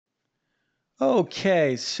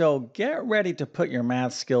Okay, so get ready to put your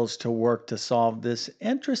math skills to work to solve this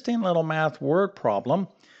interesting little math word problem.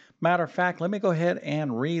 Matter of fact, let me go ahead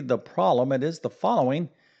and read the problem. It is the following.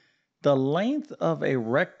 The length of a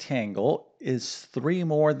rectangle is 3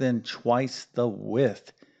 more than twice the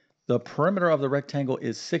width. The perimeter of the rectangle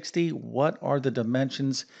is 60. What are the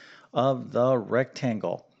dimensions of the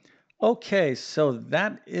rectangle? Okay, so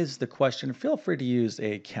that is the question. Feel free to use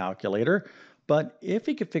a calculator, but if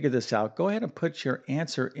you could figure this out, go ahead and put your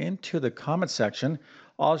answer into the comment section.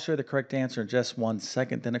 I'll show you the correct answer in just 1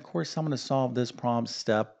 second. Then, of course, I'm going to solve this problem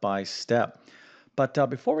step by step. But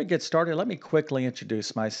before we get started, let me quickly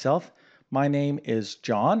introduce myself. My name is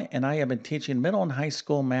John, and I have been teaching middle and high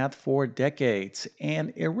school math for decades.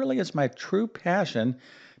 And it really is my true passion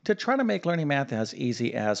to try to make learning math as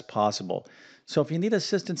easy as possible. So if you need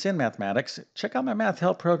assistance in mathematics, check out my math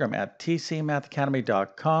help program at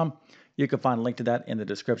tcmathacademy.com. You can find a link to that in the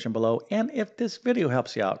description below. And if this video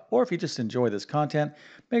helps you out, or if you just enjoy this content,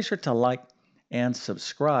 make sure to like and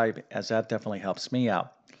subscribe, as that definitely helps me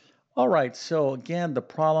out. All right, so again, the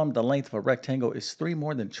problem, the length of a rectangle is 3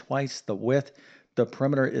 more than twice the width. The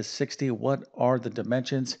perimeter is 60. What are the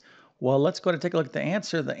dimensions? Well, let's go ahead and take a look at the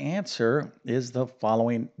answer. The answer is the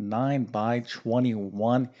following: 9 by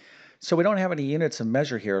 21. So we don't have any units of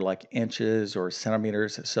measure here like inches or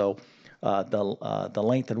centimeters. So the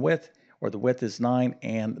length and width, or the width is 9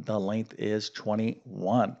 and the length is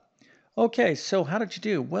 21. Okay, so how did you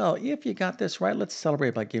do? Well, if you got this right, let's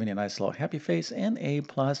celebrate by giving you a nice little happy face and A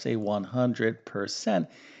plus, a 100%,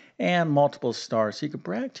 and multiple stars. So you can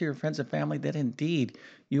brag to your friends and family that indeed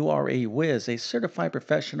you are a whiz, a certified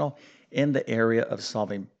professional in the area of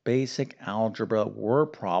solving basic algebra word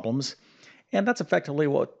problems. And that's effectively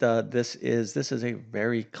what this is. This is a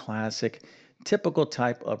very classic, typical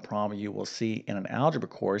type of problem you will see in an algebra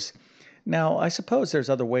course. Now, I suppose there's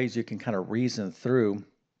other ways you can kind of reason through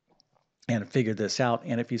and figure this out.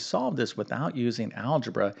 And if you solve this without using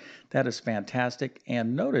algebra, that is fantastic.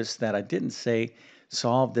 And notice that I didn't say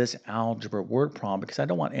solve this algebra word problem because I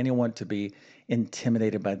don't want anyone to be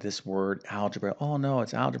intimidated by this word algebra. Oh no,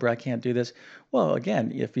 it's algebra, I can't do this. Well,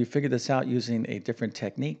 again, if you figure this out using a different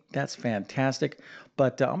technique, that's fantastic.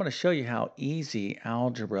 But I'm going to show you how easy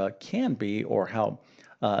algebra can be, or how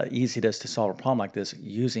easy it is to solve a problem like this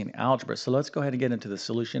using algebra. So let's go ahead and get into the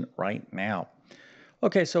solution right now.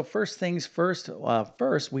 Okay, so first things first,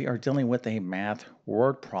 first we are dealing with a math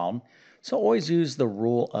word problem. So always use the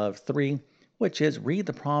rule of three, which is read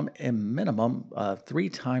the problem a minimum 3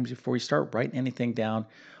 times before you start writing anything down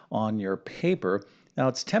on your paper. Now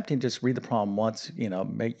it's tempting to just read the problem once, you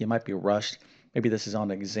might be rushed. Maybe this is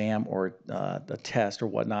on an exam or a test or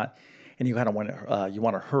whatnot, and you kind of want to you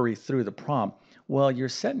want to hurry through the problem. Well, you're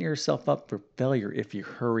setting yourself up for failure if you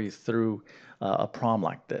hurry through a problem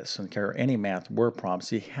like this, okay, or any math word problem.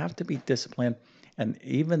 So you have to be disciplined. And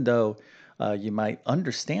even though you might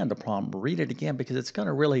understand the problem, read it again because it's going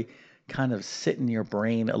to really kind of sit in your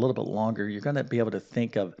brain a little bit longer. You're going to be able to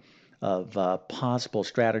think of possible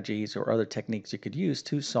strategies or other techniques you could use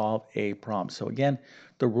to solve a problem. So again,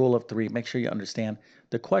 the rule of three, make sure you understand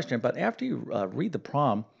the question. But after you read the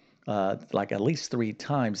problem, like at least 3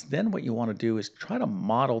 times, then what you want to do is try to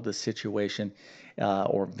model the situation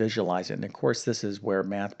or visualize it. And of course, this is where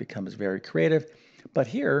math becomes very creative. But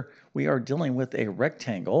here we are dealing with a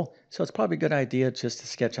rectangle, so it's probably a good idea just to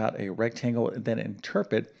sketch out a rectangle and then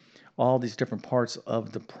interpret all these different parts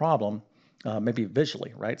of the problem, maybe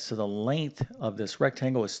visually, right? So the length of this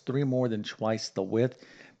rectangle is 3 more than twice the width.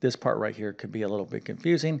 This part right here could be a little bit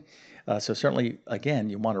confusing. So certainly, again,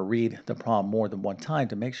 you want to read the problem more than 1 time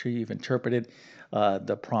to make sure you've interpreted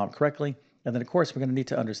the problem correctly. And then, of course, we're going to need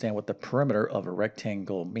to understand what the perimeter of a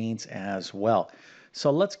rectangle means as well. So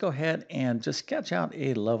let's go ahead and just sketch out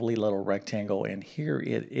a lovely little rectangle. And here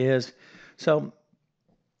it is. So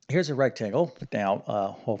here's a rectangle. Now,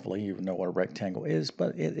 hopefully you know what a rectangle is,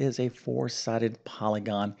 but it is a 4-sided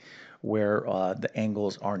polygon where the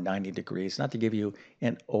angles are 90 degrees. Not to give you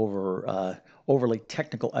an overly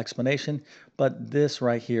technical explanation, but this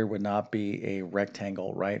right here would not be a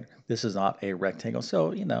rectangle, right? This is not a rectangle.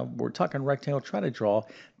 So, we're talking rectangle. Try to draw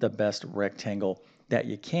the best rectangle that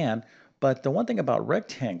you can. But the one thing about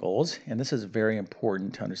rectangles, and this is very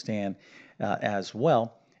important to understand as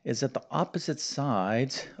well, is that the opposite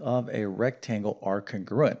sides of a rectangle are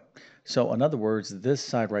congruent. So in other words, this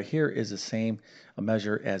side right here is the same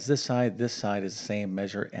measure as this side is the same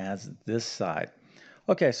measure as this side.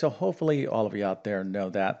 Okay, so hopefully all of you out there know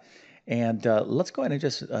that. And let's go ahead and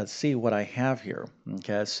just see what I have here.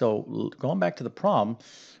 Okay, so going back to the problem,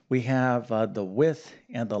 we have the width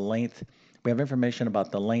and the length. We have information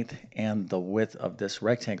about the length and the width of this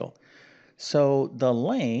rectangle. So the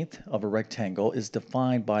length of a rectangle is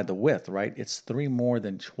defined by the width, right? It's 3 more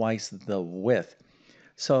than twice the width.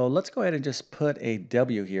 So let's go ahead and just put a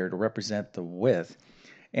W here to represent the width.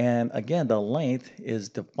 And again, the length is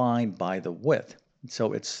defined by the width.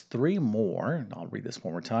 So it's 3 more, and I'll read this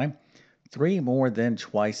one more time, 3 more than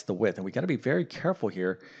twice the width. And we got to be very careful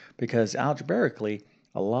here because algebraically,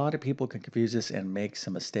 a lot of people can confuse this and make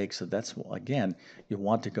some mistakes. So that's, again, you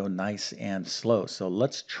want to go nice and slow. So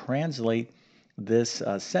let's translate this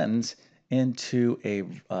sentence into a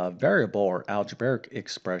variable or algebraic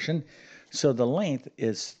expression. So the length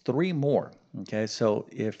is 3 more. Okay, so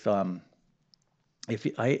if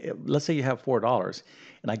let's say you have $4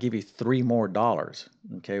 and I give you three more dollars,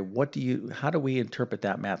 okay, how do we interpret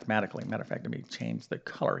that mathematically? Matter of fact, let me change the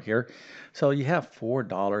color here. So you have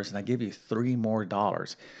 $4 and I give you three more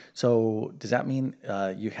dollars. So does that mean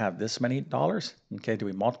you have this many dollars? Okay, do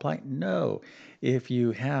we multiply? No. If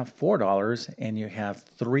you have $4 and you have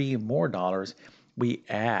three more dollars, we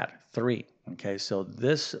add three. Okay, so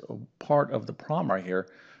this part of the problem right here,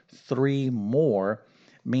 three more,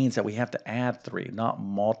 means that we have to add 3, not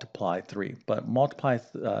multiply 3. But multiply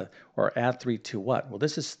or add 3 to what? Well,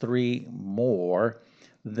 this is 3 more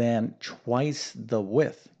than twice the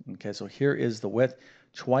width. Okay, so here is the width.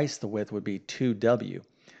 Twice the width would be 2w.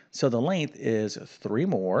 So the length is 3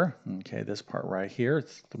 more. Okay, this part right here,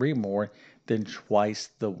 3 more than twice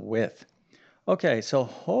the width. Okay, so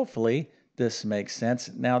hopefully this makes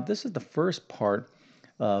sense. Now, this is the first part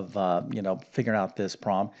of figuring out this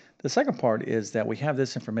problem. The second part is that we have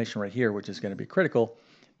this information right here, which is going to be critical,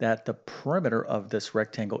 that the perimeter of this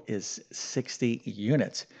rectangle is 60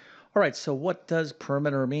 units. All right, so what does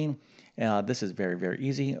perimeter mean? This is very, very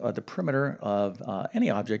easy. The perimeter of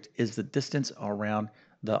any object is the distance around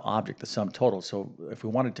the object, the sum total. So if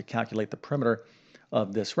we wanted to calculate the perimeter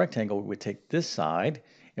of this rectangle, we would take this side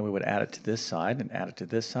and we would add it to this side and add it to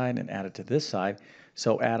this side and add it to this side.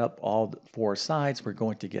 So add up all four sides, we're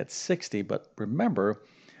going to get 60. But remember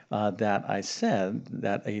that I said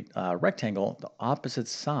that a rectangle, the opposite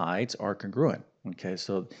sides are congruent. Okay,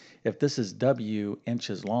 so if this is W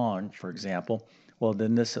inches long, for example, well,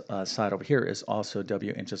 then this side over here is also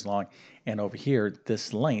W inches long. And over here,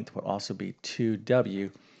 this length would also be 2W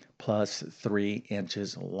plus 3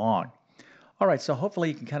 inches long. All right, so hopefully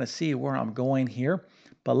you can kind of see where I'm going here.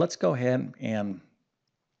 But let's go ahead and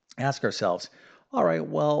ask ourselves, all right,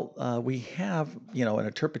 well, we have, an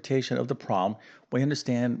interpretation of the problem. We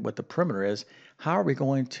understand what the perimeter is. How are we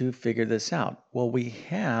going to figure this out? Well, we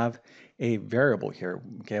have a variable here.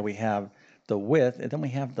 Okay, we have the width, and then we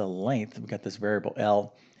have the length. We've got this variable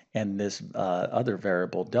L and this other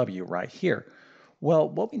variable W right here. Well,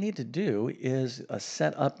 what we need to do is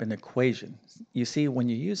set up an equation. You see, when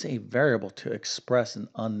you use a variable to express an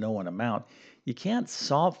unknown amount, you can't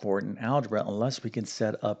solve for it in algebra unless we can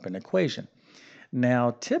set up an equation.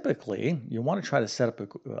 Now, typically, you want to try to set up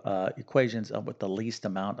equations with the least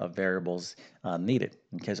amount of variables needed.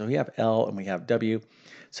 Okay, so we have L and we have W.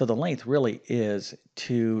 So the length really is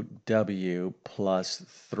 2W plus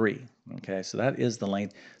 3. Okay, so that is the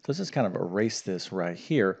length. So let's just kind of erase this right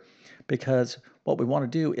here because what we want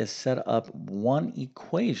to do is set up one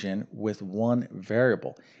equation with one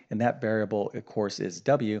variable. And that variable, of course, is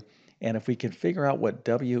W. And if we can figure out what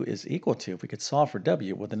W is equal to, if we could solve for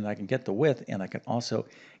W, well, then I can get the width and I can also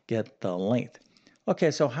get the length. Okay,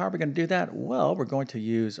 so how are we going to do that? Well, we're going to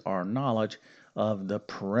use our knowledge of the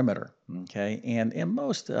perimeter, okay? And in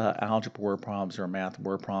most algebra word problems or math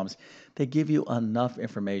word problems, they give you enough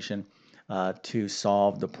information to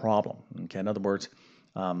solve the problem, okay? In other words,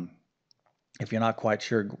 if you're not quite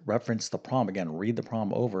sure, reference the problem again, read the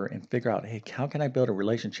problem over and figure out, hey, how can I build a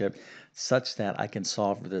relationship such that I can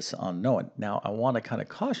solve this unknown? Now, I want to kind of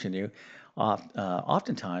caution you,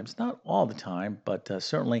 oftentimes, not all the time, but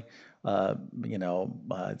certainly,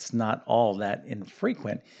 it's not all that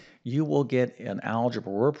infrequent. You will get an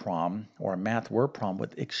algebra word problem or a math word problem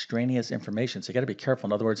with extraneous information. So you got to be careful.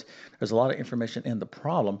 In other words, there's a lot of information in the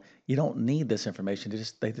problem. You don't need this information.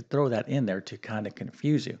 They throw that in there to kind of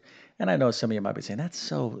confuse you. And I know some of you might be saying, that's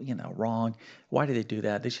so, wrong. Why do they do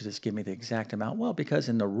that? They should just give me the exact amount. Well, because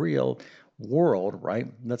in the real world, right?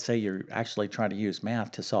 Let's say you're actually trying to use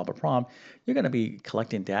math to solve a problem. You're going to be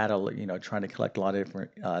collecting data, trying to collect a lot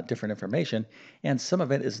of different information. And some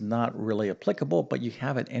of it is not really applicable, but you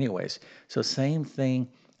have it anyways. So same thing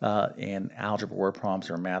in algebra word problems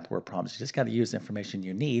or math word problems. You just got to use the information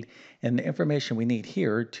you need. And the information we need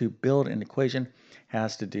here to build an equation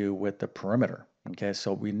has to do with the perimeter. Okay,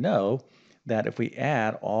 so we know that if we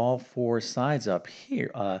add all four sides up here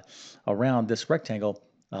around this rectangle,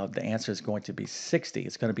 the answer is going to be 60.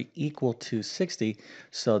 It's going to be equal to 60.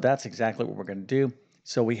 So that's exactly what we're going to do.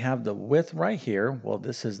 So we have the width right here. Well,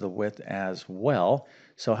 this is the width as well.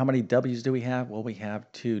 So how many W's do we have? Well, we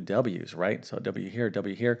have two W's, right? So W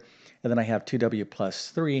here, and then I have 2W plus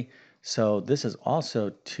 3. So this is also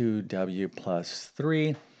 2W plus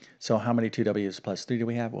 3. So how many 2W's plus 3 do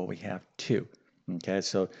we have? Well, we have 2. Okay,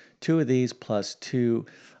 so 2 of these plus 2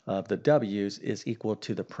 of the W's is equal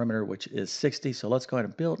to the perimeter, which is 60. So let's go ahead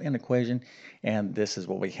and build an equation, and this is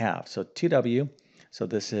what we have. So 2W, so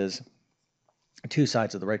this is two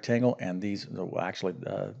sides of the rectangle, and these are actually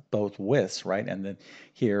both widths, right? And then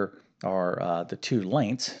here are the two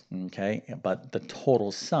lengths, okay? But the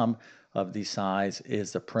total sum of these sides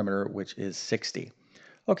is the perimeter, which is 60.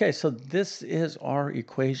 Okay, so this is our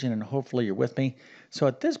equation, and hopefully you're with me. So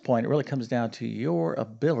at this point, it really comes down to your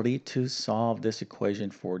ability to solve this equation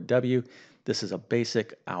for W. This is a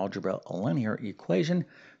basic algebra linear equation.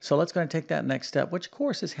 So let's go and take that next step, which of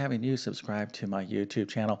course is having you subscribe to my YouTube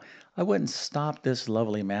channel. I wouldn't stop this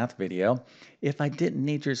lovely math video if I didn't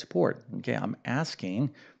need your support. Okay, I'm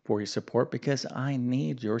asking for your support because I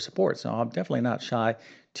need your support. So I'm definitely not shy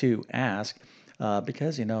to ask.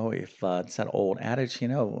 Because if it's that old adage,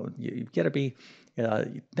 you got to be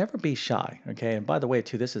never be shy. Okay, and by the way,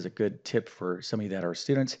 too, this is a good tip for some of you that are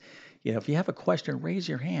students. If you have a question, raise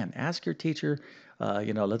your hand, ask your teacher.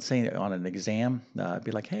 Let's say on an exam, be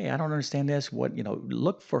like, hey, I don't understand this.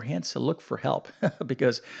 Look for hints, look for help,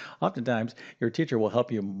 because oftentimes your teacher will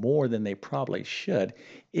help you more than they probably should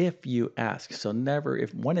if you ask. So never,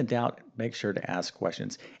 if when in doubt, make sure to ask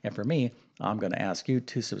questions. And for me, I'm going to ask you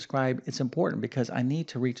to subscribe. It's important because I need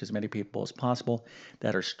to reach as many people as possible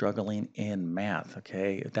that are struggling in math.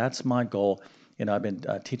 Okay, that's my goal. I've been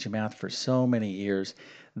teaching math for so many years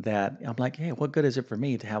that I'm like, hey, what good is it for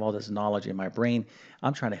me to have all this knowledge in my brain?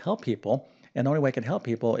 I'm trying to help people. And the only way I can help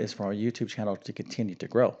people is for our YouTube channel to continue to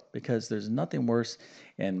grow, because there's nothing worse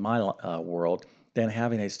in my world than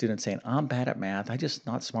having a student saying, I'm bad at math. I'm just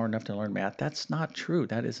not smart enough to learn math. That's not true.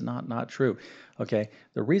 That is not true. Okay.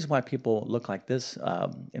 The reason why people look like this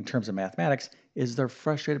in terms of mathematics is they're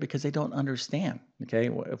frustrated because they don't understand. Okay.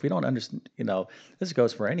 If we don't understand, this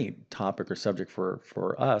goes for any topic or subject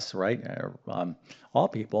for us, right? All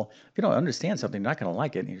people. If you don't understand something, you're not going to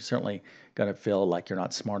like it. And you're certainly going to feel like you're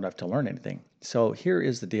not smart enough to learn anything. So here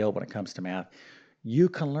is the deal when it comes to math. You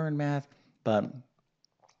can learn math, but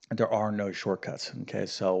there are no shortcuts. Okay,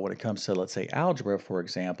 so when it comes to, let's say, algebra, for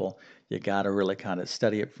example, you got to really kind of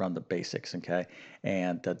study it from the basics. Okay,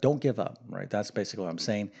 and don't give up. Right, that's basically what I'm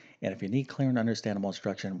saying. And if you need clear and understandable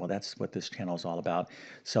instruction, well, that's what this channel is all about.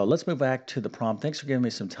 So let's move back to the problem. Thanks for giving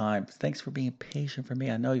me some time. Thanks for being patient for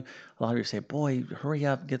me. I know a lot of you say, "Boy, hurry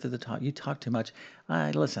up, get to the top. You talk too much."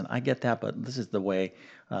 Listen, I get that, but this is the way.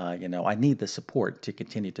 I need the support to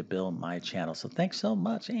continue to build my channel. So thanks so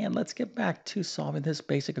much, and let's get back to solving this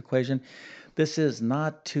basic equation. This is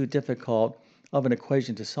not too difficult of an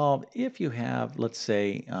equation to solve if you have, let's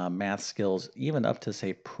say, math skills, even up to,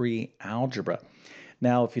 say, pre-algebra.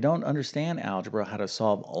 Now, if you don't understand algebra, how to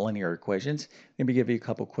solve linear equations, let me give you a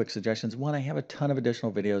couple quick suggestions. One, I have a ton of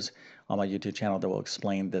additional videos on my YouTube channel that will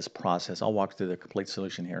explain this process. I'll walk through the complete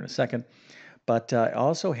solution here in a second. But I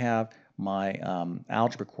also have my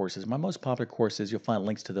algebra courses. My most popular courses, you'll find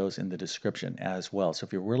links to those in the description as well. So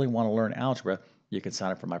if you really want to learn algebra, you can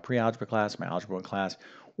sign up for my pre-algebra class, my algebra 1 class,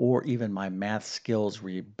 or even my math skills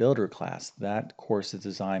rebuilder class. That course is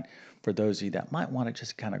designed for those of you that might want to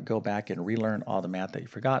just kind of go back and relearn all the math that you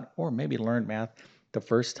forgot, or maybe learn math the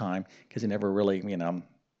first time because you never really,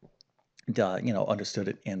 understood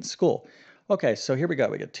it in school. Okay, so here we go.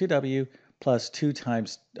 We get 2W plus 2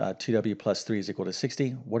 times 2W plus 3 is equal to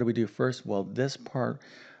 60. What do we do first? Well, this part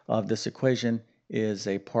of this equation is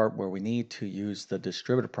a part where we need to use the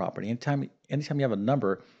distributive property. Anytime you have a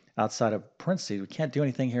number outside of parentheses, we can't do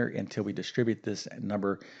anything here until we distribute this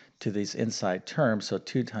number to these inside terms. So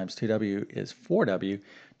 2 times 2W is 4W,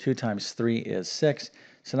 2 times 3 is 6.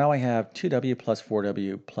 So now I have 2W plus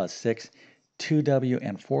 4W plus 6. 2W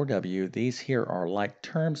and 4W, these here are like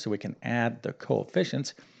terms, so we can add the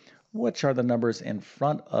coefficients, which are the numbers in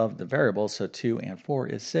front of the variables. So 2 and 4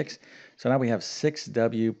 is 6. So now we have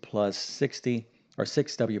 6W plus 60, or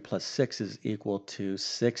 6W plus 6 is equal to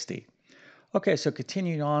 60. Okay, so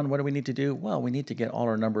continuing on, what do we need to do? Well, we need to get all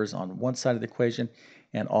our numbers on one side of the equation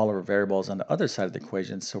and all of our variables on the other side of the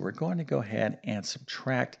equation. So we're going to go ahead and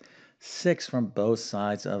subtract 6 from both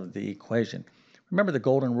sides of the equation. Remember, the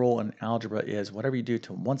golden rule in algebra is whatever you do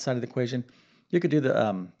to one side of the equation, you could do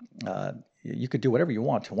the you could do whatever you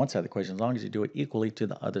want to one side of the equation as long as you do it equally to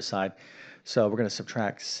the other side. So we're going to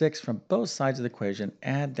subtract 6 from both sides of the equation,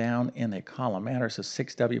 add down in a column manner. So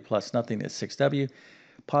 6w plus nothing is 6w.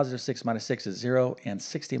 Positive 6 minus 6 is 0, and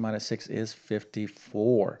 60 minus 6 is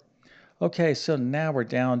 54. Okay, so now we're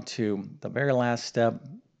down to the very last step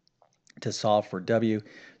to solve for w.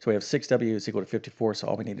 So we have 6w is equal to 54, so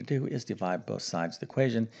all we need to do is divide both sides of the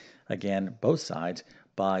equation. Again, both sides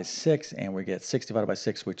by 6, and we get 6 divided by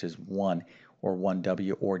 6, which is 1, or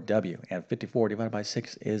 1w, or w. And 54 divided by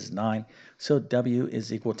 6 is 9, so w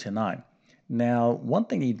is equal to 9. Now, one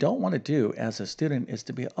thing you don't want to do as a student is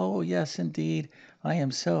to be, oh, yes, indeed, I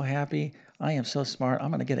am so happy. I am so smart. I'm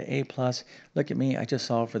going to get an A plus. Look at me. I just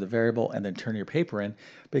solved for the variable, and then turn your paper in,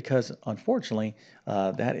 because unfortunately,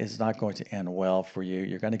 that is not going to end well for you.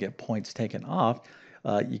 You're going to get points taken off.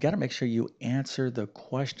 You got to make sure you answer the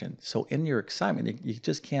question. So in your excitement, you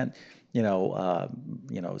just can't,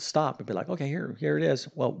 stop and be like, okay, here it is.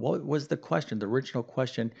 Well, what was the question? The original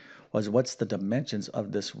question was, what's the dimensions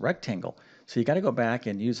of this rectangle? So you got to go back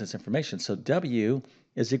and use this information. So W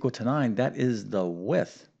is equal to 9. That is the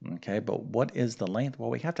width. Okay, but what is the length? Well,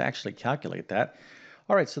 we have to actually calculate that.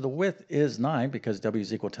 All right, so the width is 9 because W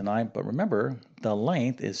is equal to 9. But remember, the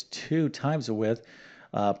length is 2 times the width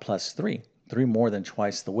plus 3. 3 more than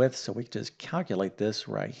twice the width. So we can just calculate this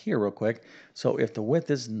right here real quick. So if the width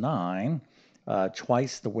is 9,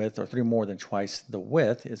 twice the width, or 3 more than twice the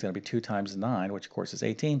width, is going to be 2 times 9, which of course is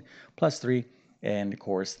 18, plus 3. And of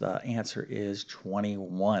course, the answer is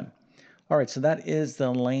 21. All right, so that is the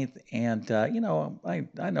length, and I know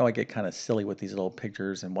I get kind of silly with these little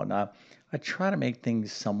pictures and whatnot. I try to make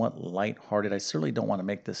things somewhat lighthearted. I certainly don't want to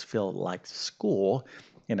make this feel like school,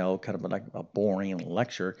 kind of like a boring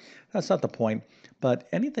lecture. That's not the point. But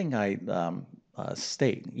anything I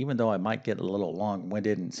state, even though I might get a little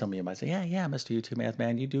long-winded, and some of you might say, yeah, Mr. YouTube Math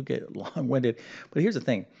Man, you do get long-winded. But here's the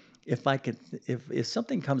thing. If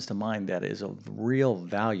something comes to mind that is of real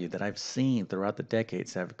value that I've seen throughout the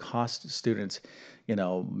decades that have cost students,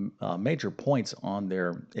 major points on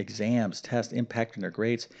their exams, tests, impacting their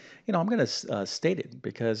grades, I'm going to state it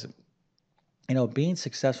because being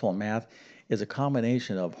successful in math is a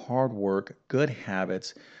combination of hard work, good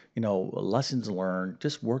habits, lessons learned,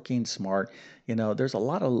 just working smart. There's a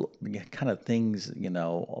lot of kind of things,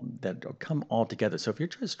 that come all together. So if you're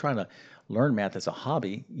just trying to learn math as a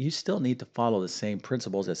hobby, you still need to follow the same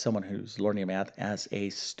principles as someone who's learning math as a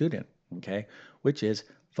student, okay? Which is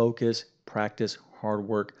focus, practice, hard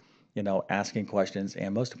work, asking questions,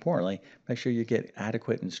 and most importantly, make sure you get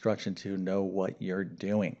adequate instruction to know what you're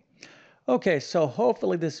doing. Okay, so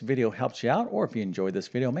hopefully this video helps you out, or if you enjoyed this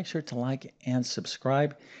video, make sure to like and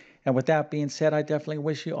subscribe. And with that being said, I definitely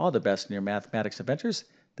wish you all the best in your mathematics adventures.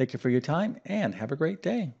 Thank you for your time, and have a great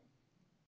day.